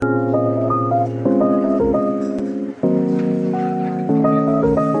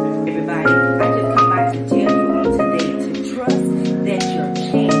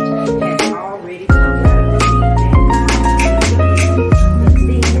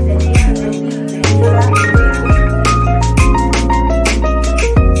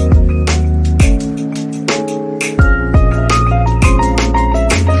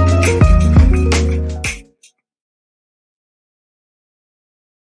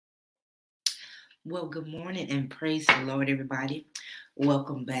Well, good morning and praise the Lord, everybody.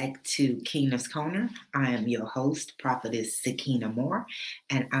 Welcome back to Kingdom's Corner. I am your host, Prophetess Sakina Moore,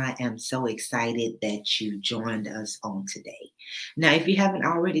 and I am so excited that you joined us on today. Now, if you haven't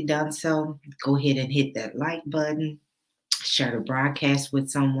already done so, go ahead and hit that like button, share the broadcast with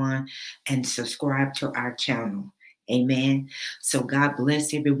someone, and subscribe to our channel. Amen. So, God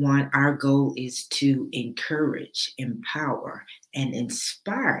bless everyone. Our goal is to encourage, empower, and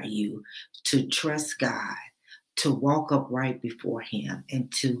inspire you to trust God, to walk upright before Him, and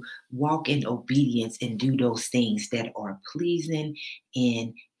to walk in obedience and do those things that are pleasing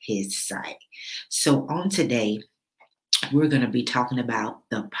in His sight. So, on today, we're going to be talking about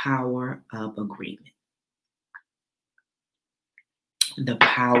the power of agreement. The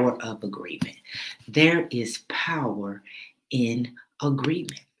power of agreement. There is power in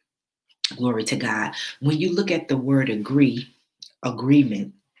agreement. Glory to God. When you look at the word agreement,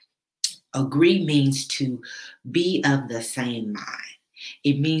 agree means to be of the same mind.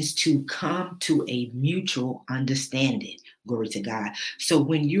 It means to come to a mutual understanding. Glory to God. So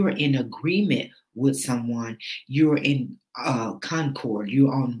when you're in agreement with someone, you're in concord,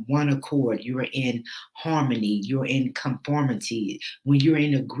 you're on one accord, you're in harmony, you're in conformity. When you're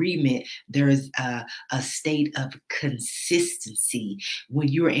in agreement, there's a state of consistency. When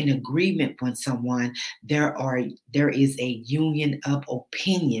you're in agreement with someone, there is a union of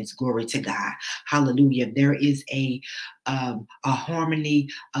opinions. Glory to God. Hallelujah. There is a harmony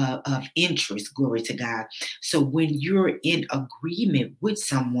of interest. Glory to God. So when you're in agreement with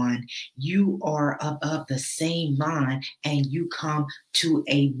someone, you are of the same mind and you come to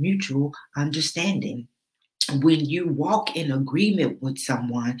a mutual understanding. When you walk in agreement with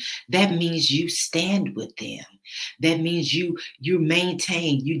someone, that means you stand with them. That means you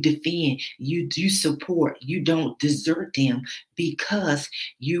maintain, you defend, you support, you don't desert them because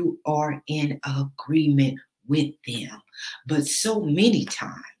you are in agreement with them. But so many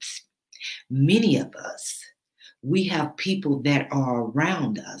times, many of us, we have people that are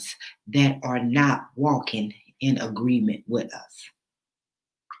around us that are not walking in agreement with us.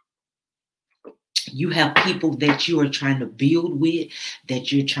 You have people that you are trying to build with,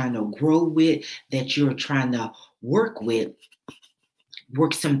 that you're trying to grow with, that you're trying to work with,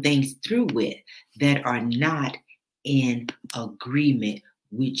 work some things through with, that are not in agreement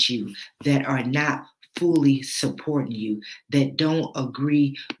with you, that are not fully supporting you, that don't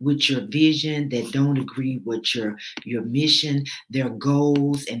agree with your vision, that don't agree with your mission, their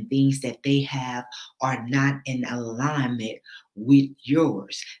goals and things that they have are not in alignment with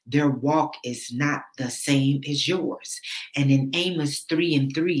yours. Their walk is not the same as yours. And in Amos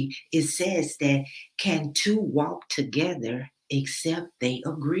 3:3, it says that can two walk together except they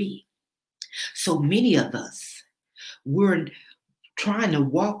agree? So many of us, we're trying to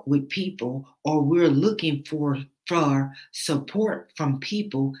walk with people or we're looking for support from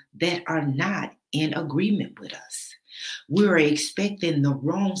people that are not in agreement with us. We're expecting the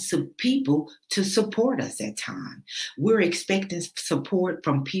wrong people to support us at times. We're expecting support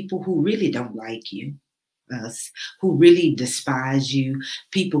from people who really don't like you, us, who really despise you,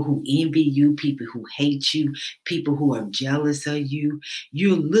 people who envy you, people who hate you, people who are jealous of you.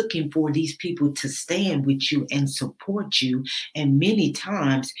 You're looking for these people to stand with you and support you. And many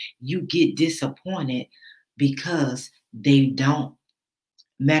times you get disappointed because they don't.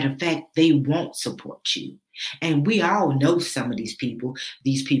 Matter of fact, they won't support you. And we all know some of these people.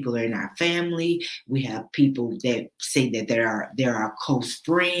 These people are in our family. We have people that say that they're our close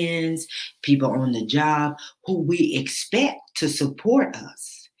friends, people on the job who we expect to support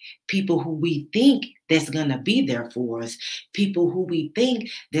us. People who we think that's going to be there for us, people who we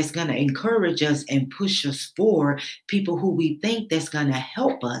think that's going to encourage us and push us forward, people who we think that's going to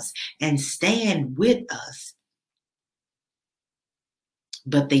help us and stand with us,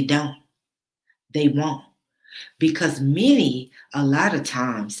 but they don't. They won't. Because a lot of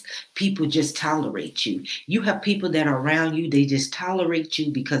times, people just tolerate you. You have people that are around you, they just tolerate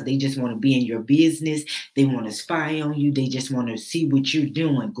you because they just want to be in your business. They want to spy on you. They just want to see what you're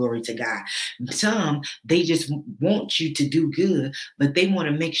doing. Glory to God. Some, they just want you to do good, but they want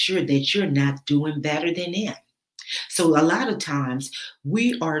to make sure that you're not doing better than them. So a lot of times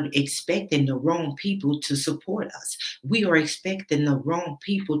we are expecting the wrong people to support us. We are expecting the wrong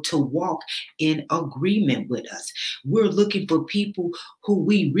people to walk in agreement with us. We're looking for people who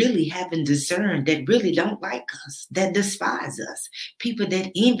we really haven't discerned that really don't like us, that despise us, people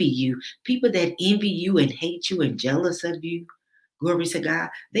that envy you and hate you and jealous of you. Glory to God.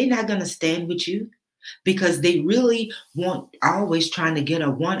 They're not going to stand with you because they really want always trying to get a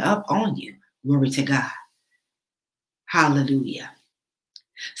one up on you. Glory to God. Hallelujah.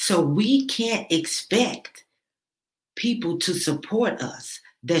 So we can't expect people to support us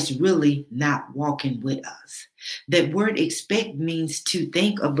that's really not walking with us. That word expect means to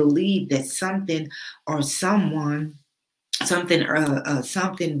think or believe that something or someone, something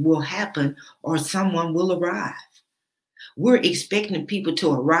will happen or someone will arrive. We're expecting people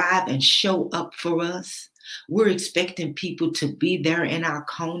to arrive and show up for us. We're expecting people to be there in our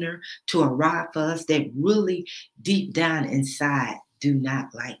corner to arrive for us that really deep down inside do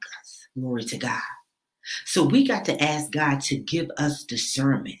not like us. Glory to God. So we got to ask God to give us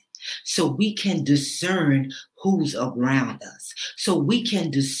discernment so we can discern who's around us, so we can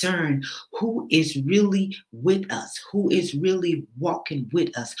discern who is really with us, who is really walking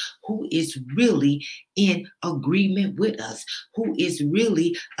with us, who is really in agreement with us, who is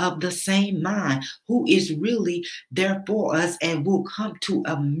really of the same mind, who is really there for us and will come to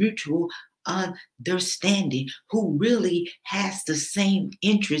a mutual understanding, who really has the same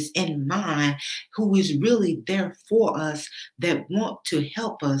interest in mind, who is really there for us, that want to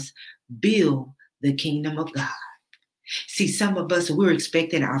help us build the kingdom of God. See, some of us, we're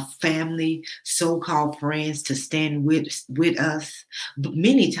expecting our family, so-called friends, to stand with us. But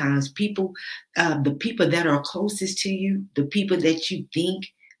many times the people that are closest to you, the people that you think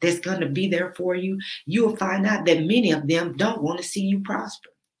that's going to be there for you, you'll find out that many of them don't want to see you prosper,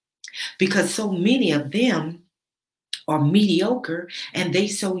 because so many of them are mediocre and they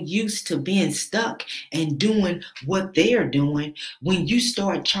so used to being stuck and doing what they're doing. When you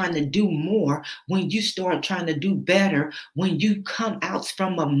start trying to do more, when you start trying to do better, when you come out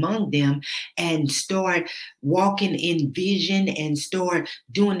from among them and start walking in vision and start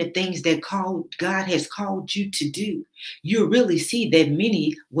doing the things that God has called you to do, you really see that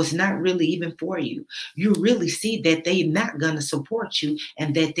many was not really even for you. You really see that they're not going to support you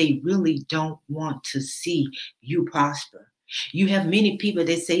and that they really don't want to see you prosper. You have many people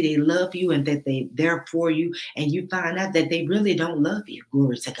that say they love you and that they're there for you, and you find out that they really don't love you.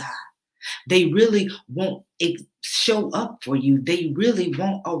 Glory to God. They really won't show up for you. They really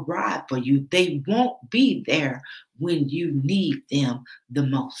won't arrive for you. They won't be there when you need them the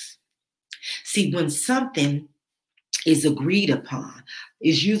most. See, when something is agreed upon,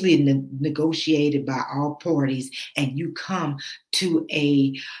 is usually negotiated by all parties, and you come to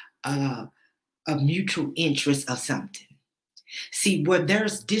a mutual interest of something. See, where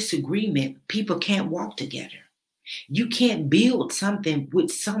there's disagreement, people can't walk together. You can't build something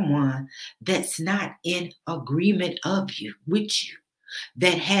with someone that's not in agreement of you, with you,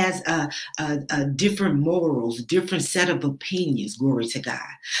 that has a different morals, different set of opinions. Glory to God.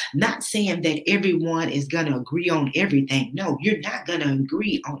 Not saying that everyone is going to agree on everything. No, you're not going to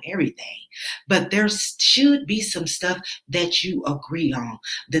agree on everything. But there should be some stuff that you agree on,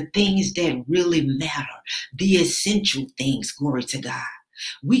 the things that really matter, the essential things. Glory to God.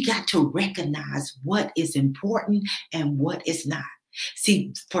 We got to recognize what is important and what is not.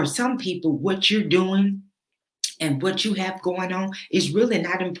 See, for some people, what you're doing and what you have going on is really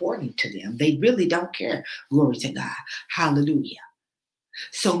not important to them. They really don't care. Glory to God. Hallelujah.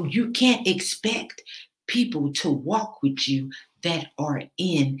 So you can't expect people to walk with you that are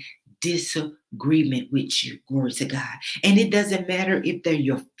in disagreement with you. Glory to God. And it doesn't matter if they're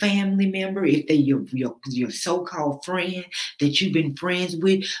your family member, if they're your so-called friend that you've been friends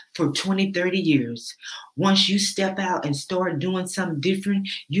with for 20, 30 years. Once you step out and start doing something different,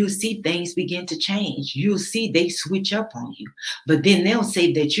 you'll see things begin to change. You'll see they switch up on you. But then they'll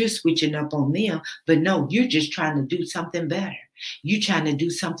say that you're switching up on them. But no, you're just trying to do something better. You're trying to do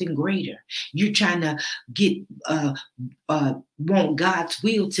something greater. You're trying to get want God's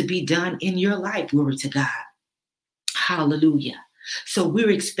will to be done in your life. Glory to God. Hallelujah. So we're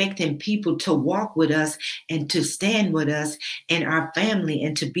expecting people to walk with us and to stand with us and our family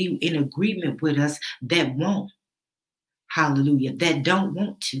and to be in agreement with us that won't. Hallelujah. That don't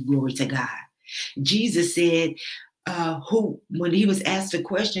want to. Glory to God. Jesus said, when he was asked a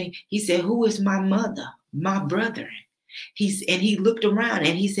question, he said, who is my mother, my brethren? He looked around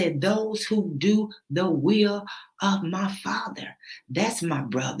and he said, those who do the will of my Father. That's my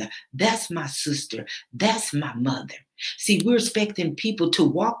brother. That's my sister. That's my mother. See, we're expecting people to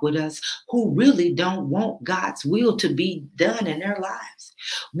walk with us who really don't want God's will to be done in their lives.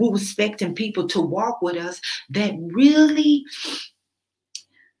 We're expecting people to walk with us that really,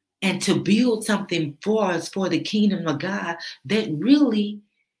 and to build something for us for the kingdom of God that really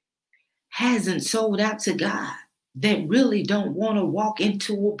hasn't sold out to God, that really don't want to walk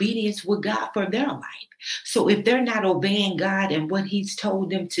into obedience with God for their life. So if they're not obeying God and what he's told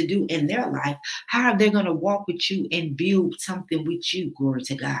them to do in their life, how are they going to walk with you and build something with you? Glory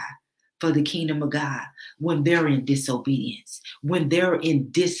to God. for the kingdom of God when they're in disobedience, when they're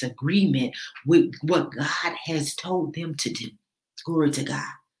in disagreement with what God has told them to do. Glory to God.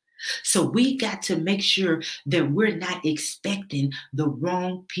 So we got to make sure that we're not expecting the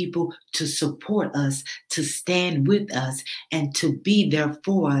wrong people to support us, to stand with us, and to be there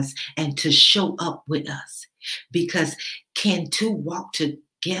for us and to show up with us. Because can two walk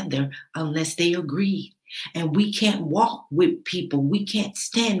together unless they agree? And we can't walk with people, we can't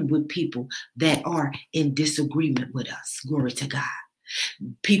stand with people that are in disagreement with us. Glory to God.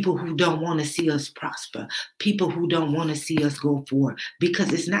 People who don't want to see us prosper, people who don't want to see us go forward,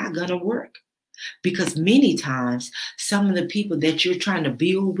 because it's not going to work. Because many times, some of the people that you're trying to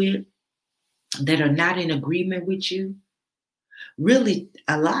build with that are not in agreement with you, really,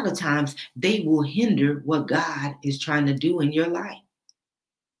 a lot of times, they will hinder what God is trying to do in your life.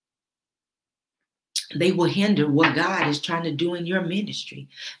 They will hinder what God is trying to do in your ministry.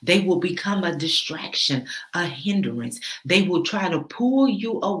 They will become a distraction, a hindrance. They will try to pull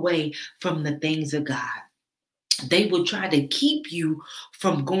you away from the things of God. They will try to keep you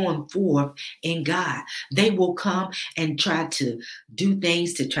from going forth in God. They will come and try to do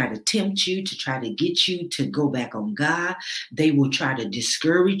things to try to tempt you, to try to get you to go back on God. They will try to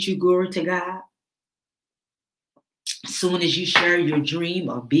discourage you, glory to God. As soon as you share your dream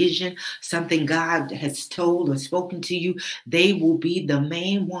or vision, something God has told or spoken to you, they will be the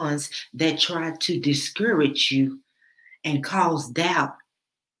main ones that try to discourage you and cause doubt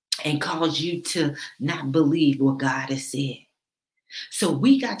and cause you to not believe what God has said. So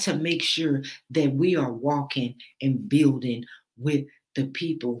we got to make sure that we are walking and building with the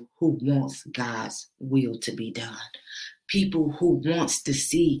people who wants God's will to be done. People who wants to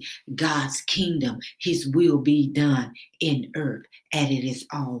see God's kingdom, his will be done in earth as it is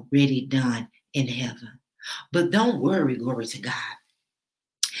already done in heaven. But don't worry, glory to God.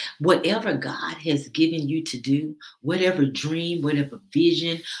 Whatever God has given you to do, whatever dream, whatever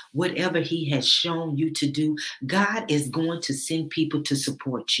vision, whatever he has shown you to do, God is going to send people to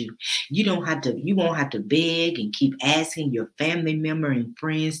support you. You won't have to beg and keep asking your family member and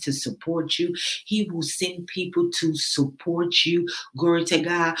friends to support you. He will send people to support you, glory to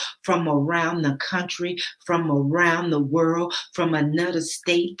God, from around the country, from around the world, from another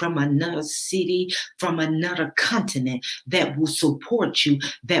state, from another city, from another continent that will support you,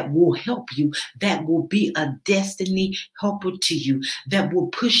 that will help you, that will be a destiny helper to you, that will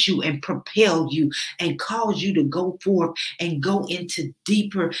push you and propel you and cause you to go forth and go into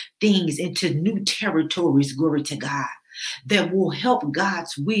deeper things, into new territories, glory to God, that will help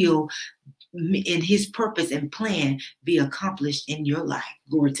God's will and his purpose and plan be accomplished in your life,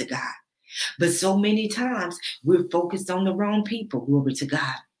 glory to God. But so many times we're focused on the wrong people, glory to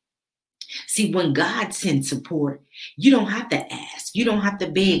God. See, when God sends support, you don't have to ask, you don't have to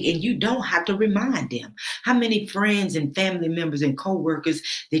beg, and you don't have to remind them. How many friends and family members and co-workers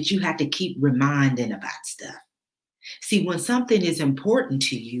that you have to keep reminding about stuff? See, when something is important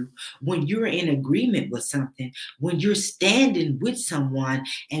to you, when you're in agreement with something, when you're standing with someone,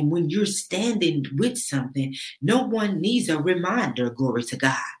 and when you're standing with something, no one needs a reminder, glory to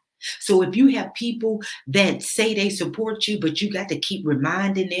God. So if you have people that say they support you, but you got to keep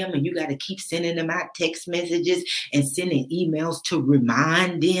reminding them and you got to keep sending them out text messages and sending emails to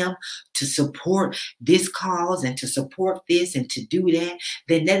remind them to support this cause and to support this and to do that,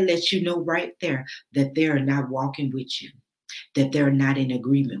 then that lets you know right there that they're not walking with you, that they're not in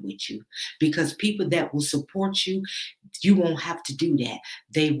agreement with you. Because people that will support you, you won't have to do that.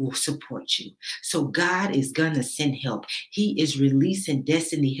 They will support you. So God is going to send help. He is releasing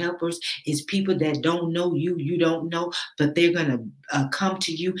destiny helpers. It's people that don't know you, you don't know, but they're going to come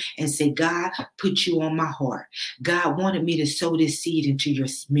to you and say, God, put you on my heart. God wanted me to sow this seed into your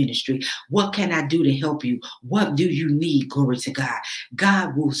ministry. What can I do to help you? What do you need? Glory to God.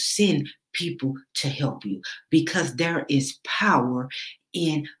 God will send people to help you because there is power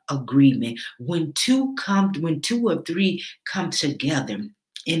in agreement. When two or three come together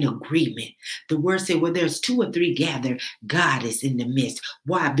in agreement, the word said, well, there's two or three gathered, God is in the midst.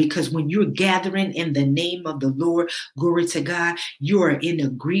 Why? Because when you're gathering in the name of the Lord, glory to God, you are in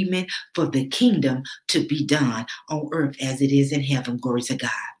agreement for the kingdom to be done on earth as it is in heaven. Glory to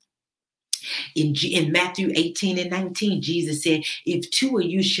God. In Matthew 18 and 19, Jesus said, if two of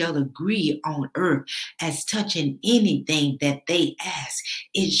you shall agree on earth as touching anything that they ask,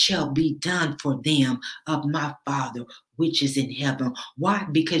 it shall be done for them of my Father which is in heaven. Why?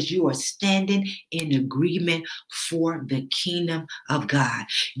 Because you are standing in agreement for the kingdom of God.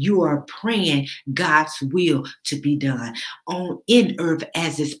 You are praying God's will to be done in earth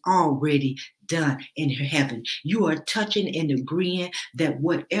as it's already done in heaven. You are touching and agreeing that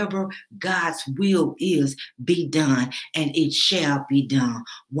whatever God's will is, be done, and it shall be done.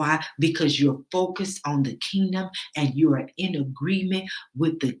 Why? Because you're focused on the kingdom and you are in agreement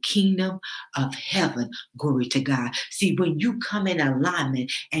with the kingdom of heaven. Glory to God. See, when you come in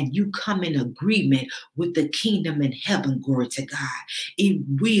alignment and you come in agreement with the kingdom in heaven, glory to God, it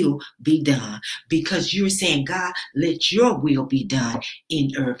will be done, because you're saying, God, let your will be done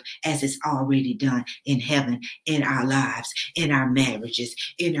in earth as it's already done in heaven, in our lives, in our marriages,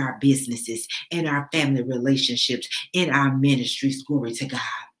 in our businesses, in our family relationships, in our ministries. Glory to God.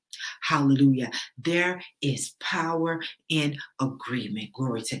 Hallelujah. There is power in agreement.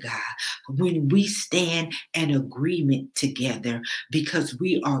 Glory to God. When we stand in agreement together, because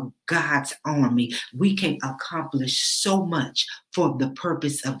we are God's army, we can accomplish so much for the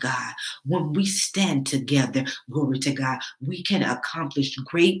purpose of God. When we stand together, glory to God, we can accomplish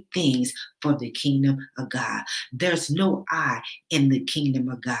great things for the kingdom of God. There's no I in the kingdom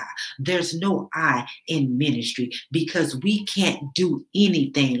of God. There's no I in ministry, because we can't do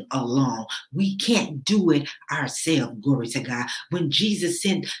anything alone. We can't do it ourselves. Glory to God. When Jesus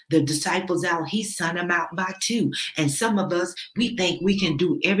sent the disciples out, he sent them out by two. And some of us, we think we can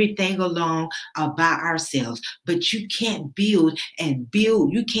do everything alone by ourselves, but you can't build and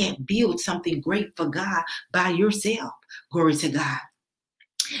build. You can't build something great for God by yourself. Glory to God.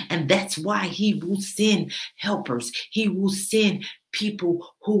 And that's why he will send helpers. He will send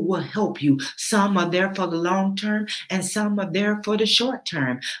people who will help you. Some are there for the long term and some are there for the short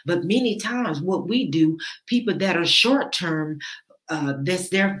term. But many times what we do, people that are short term, that's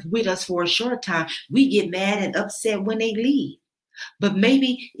there with us for a short time, we get mad and upset when they leave. But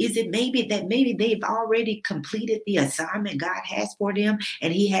maybe, is it maybe that maybe they've already completed the assignment God has for them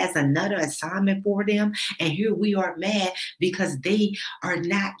and he has another assignment for them? And here we are mad because they are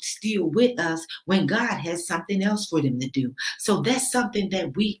not still with us when God has something else for them to do. So that's something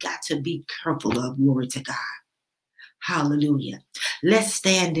that we got to be careful of. Glory to God. Hallelujah. Let's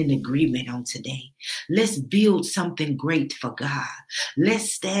stand in agreement on today. Let's build something great for God.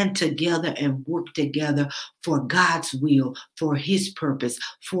 Let's stand together and work together for God's will, for his purpose,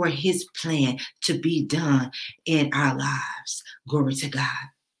 for his plan to be done in our lives. Glory to God.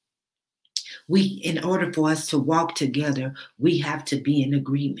 In order for us to walk together, we have to be in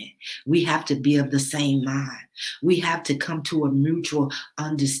agreement. We have to be of the same mind. We have to come to a mutual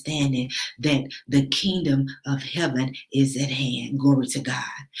understanding that the kingdom of heaven is at hand. Glory to God.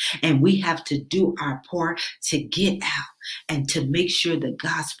 And we have to do our part to get out and to make sure the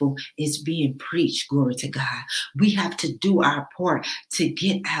gospel is being preached. Glory to God. We have to do our part to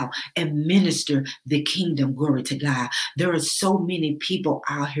get out and minister the kingdom. Glory to God. There are so many people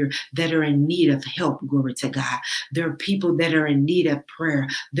out here that are in need of help. Glory to God. There are people that are in need of prayer.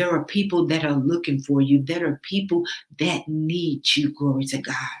 There are people that are looking for you. There are people that need you. Glory to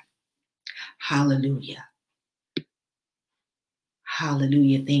God. Hallelujah.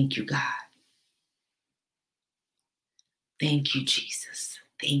 Hallelujah. Thank you, God. Thank you, Jesus.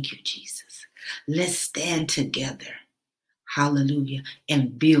 Thank you, Jesus. Let's stand together. Hallelujah.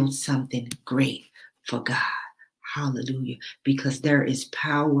 And build something great for God. Hallelujah. Because there is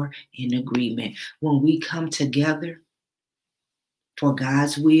power in agreement. When we come together for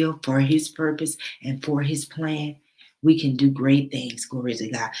God's will, for his purpose, and for his plan, we can do great things. Glory to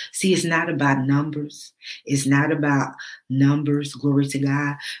God. See, it's not about numbers. It's not about numbers. Glory to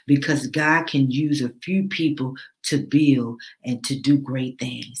God. Because God can use a few people to build and to do great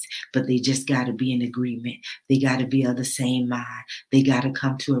things. But they just got to be in agreement. They got to be of the same mind. They got to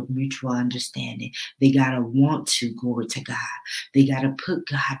come to a mutual understanding. They got to want to. Glory to God. They got to put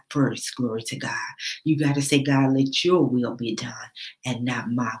God first. Glory to God. You got to say, God, let your will be done and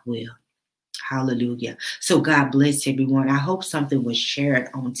not my will. Hallelujah. So God bless everyone. I hope something was shared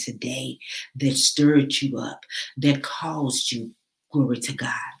on today that stirred you up, that caused you, glory to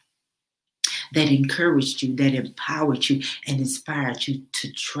God, that encouraged you, that empowered you and inspired you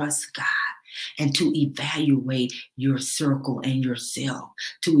to trust God and to evaluate your circle and yourself,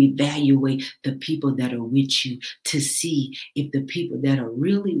 to evaluate the people that are with you, to see if the people that are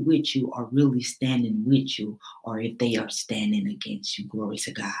really with you are really standing with you or if they are standing against you. Glory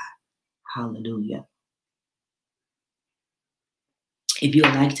to God. Hallelujah. If you'd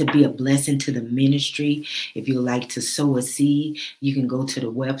like to be a blessing to the ministry, if you'd like to sow a seed, you can go to the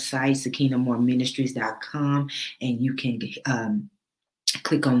website, SakinaMooreMinistries.com, and you can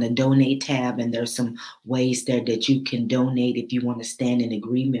click on the donate tab, and there's some ways there that you can donate if you want to stand in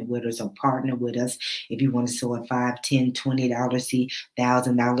agreement with us or partner with us. If you want to sow a $5, $10, $20 seed,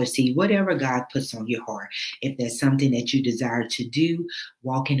 $1,000 seed, whatever God puts on your heart. If there's something that you desire to do,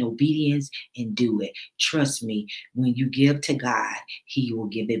 walk in obedience and do it. Trust me, when you give to God, He will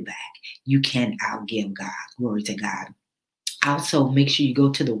give it back. You can't outgive God. Glory to God. Also, make sure you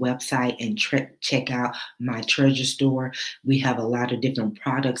go to the website and check out my treasure store. We have a lot of different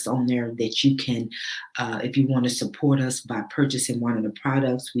products on there that you can, if you want to support us by purchasing one of the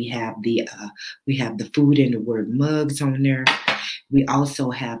products. We have the food and the word mugs on there. We also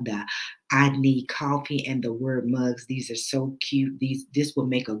have the I need coffee and the word mugs. These are so cute. This will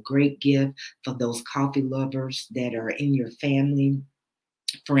make a great gift for those coffee lovers that are in your family,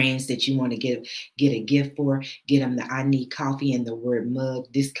 friends that you want to get a gift for. Get them the I need coffee and the word mug.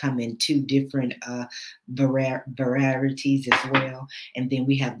 This come in two different varieties as well. And then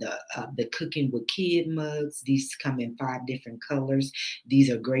we have the cooking with kid mugs. These come in 5 different colors. These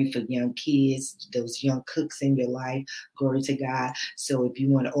are great for young kids, those young cooks in your life. Glory to God. So if you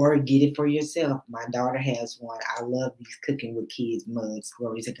want to, or get it for yourself, my daughter has one. I love these cooking with kids mugs.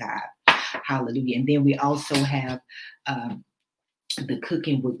 Glory to God. Hallelujah. And then we also have the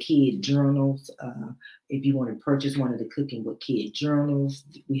Cooking with Kid journals. If you want to purchase one of the Cooking with Kid journals,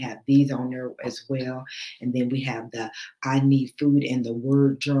 we have these on there as well. And then we have the I Need Food and the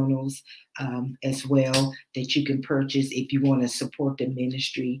Word journals as well that you can purchase if you want to support the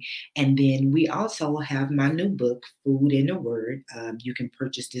ministry. And then we also have my new book, Food and the Word. You can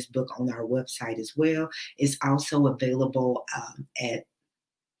purchase this book on our website as well. It's also available at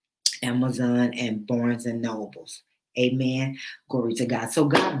Amazon and Barnes and Nobles. Amen. Glory to God. So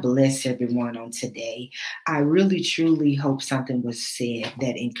God bless everyone on today. I really, truly hope something was said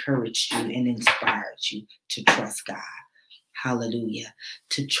that encouraged you and inspired you to trust God. Hallelujah.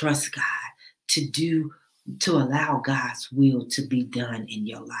 To trust God, to allow God's will to be done in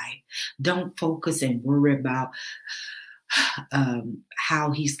your life. Don't focus and worry about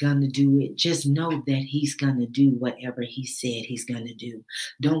how he's going to do it. Just know that he's going to do whatever he said he's going to do.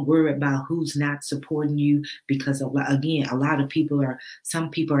 Don't worry about who's not supporting you, because again, some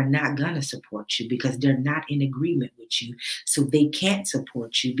people are not going to support you because they're not in agreement with you. So they can't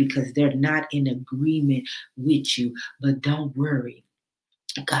support you because they're not in agreement with you. But don't worry.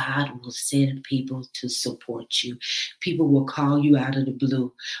 God will send people to support you. People will call you out of the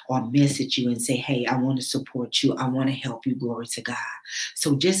blue or message you and say, hey, I want to support you. I want to help you. Glory to God.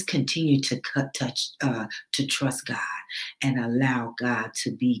 So just continue to to trust God and allow God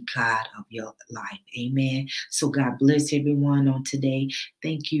to be God of your life. Amen. So God bless everyone on today.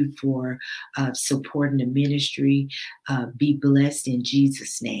 Thank you for supporting the ministry. Be blessed in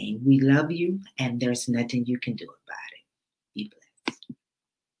Jesus' name. We love you, and there's nothing you can do about it. Be blessed.